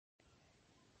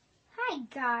Hi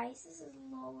guys, this is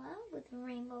Lola with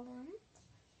Rainbow Loom,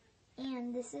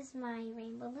 and this is my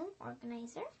Rainbow Loom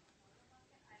organizer.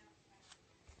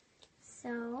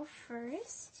 So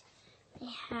first, I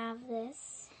have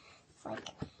this, it's like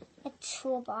a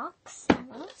toolbox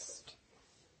almost.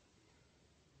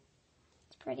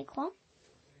 It's pretty cool.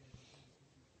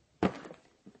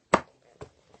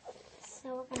 So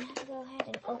we're going to have to go ahead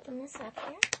and open this up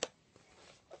here.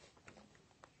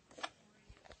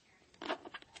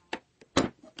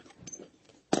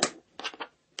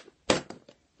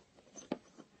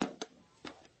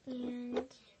 And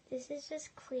this is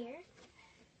just clear.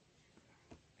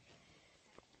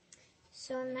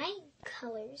 So in my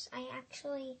colors, I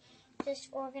actually just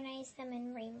organized them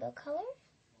in rainbow color.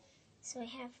 So I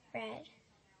have red,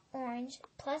 orange,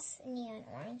 plus neon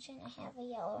orange, and I have a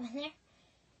yellow in there.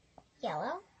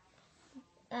 Yellow,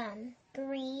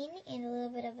 green, and a little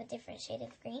bit of a different shade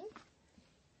of green.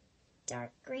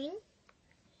 Dark green,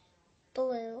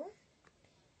 blue,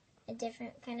 a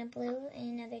different kind of blue,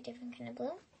 and another different kind of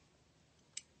blue.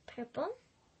 Purple,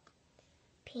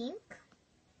 pink,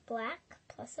 black,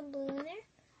 plus a blue in there.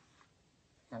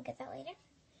 I'll get that later.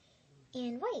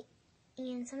 And white.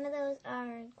 And some of those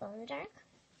are glow in the dark.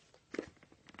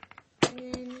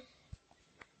 And then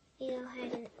you go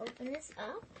ahead and open this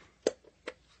up.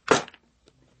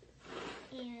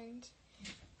 And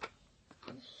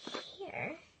in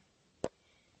here,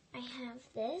 I have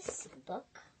this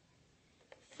book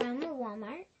from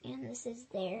Walmart. And this is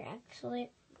their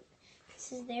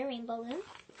Rainbow Loom.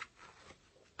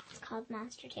 It's called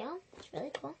Monster Tale. It's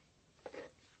really cool.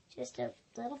 Just a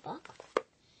little book.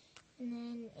 And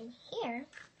then in here,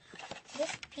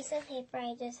 this piece of paper,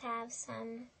 I just have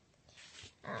some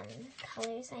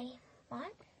colors I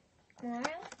want more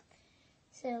of.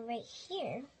 So right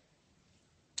here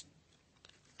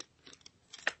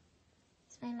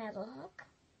is my metal hook.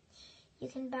 You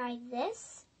can buy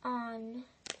this on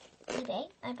eBay.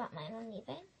 I bought mine on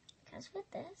eBay. It comes with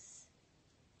this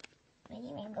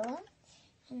mini rainbow loom.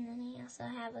 And then I also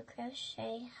have a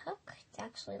crochet hook. It's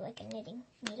actually like a knitting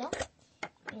needle.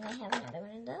 And I have another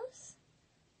one of those.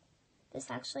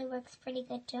 This actually works pretty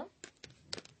good too.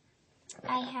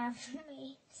 I have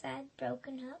my sad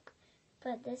broken hook,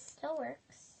 but this still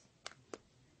works.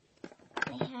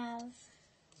 I have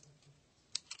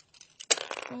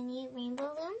my new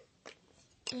rainbow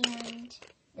loom and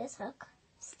this hook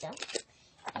still.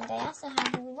 And I also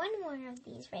have one more of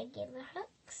these regular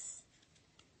hooks.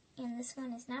 And this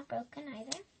one is not broken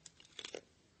either.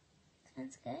 This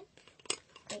one's good.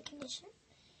 Great condition.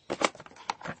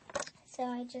 So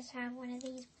I just have one of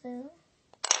these blue.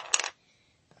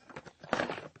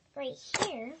 Right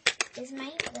here is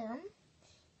my loom.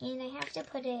 And I have to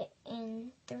put it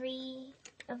in 3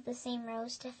 of the same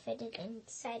rows to fit it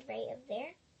inside right of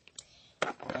there.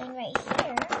 And right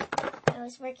here, I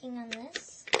was working on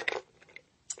this.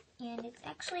 And it's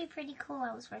actually pretty cool.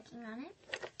 I was working on it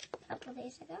a couple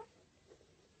days ago.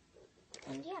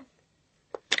 And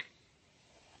yeah.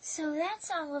 So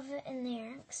that's all of it in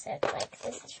there, except like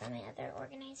this is from my other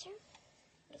organizer.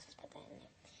 Let's just put that in there.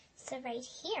 So right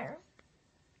here,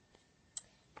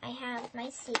 I have my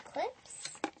C-clips.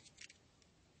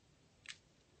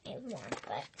 I have more,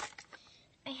 but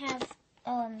I have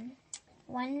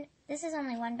this is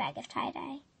only one bag of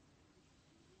tie-dye.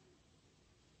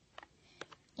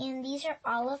 And these are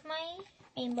all of my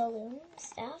Rainbow Loom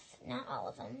stuff. Not all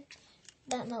of them,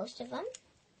 but most of them.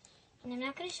 And I'm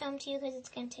not going to show them to you because it's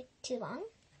going to take too long.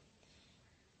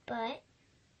 But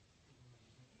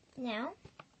now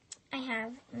I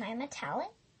have my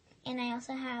metallic. And I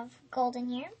also have gold in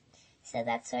here. So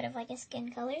that's sort of like a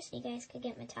skin color. So you guys could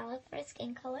get metallic for a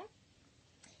skin color.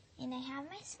 And I have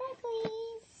my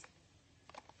sparklies.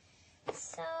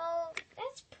 So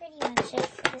that's pretty much it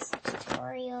for this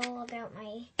tutorial about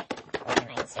my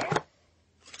organizer.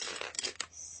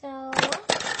 So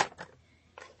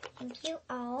thank you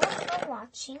all for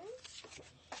watching,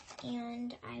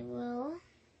 and I will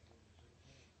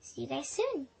see you guys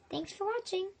soon. Thanks for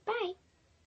watching. Bye.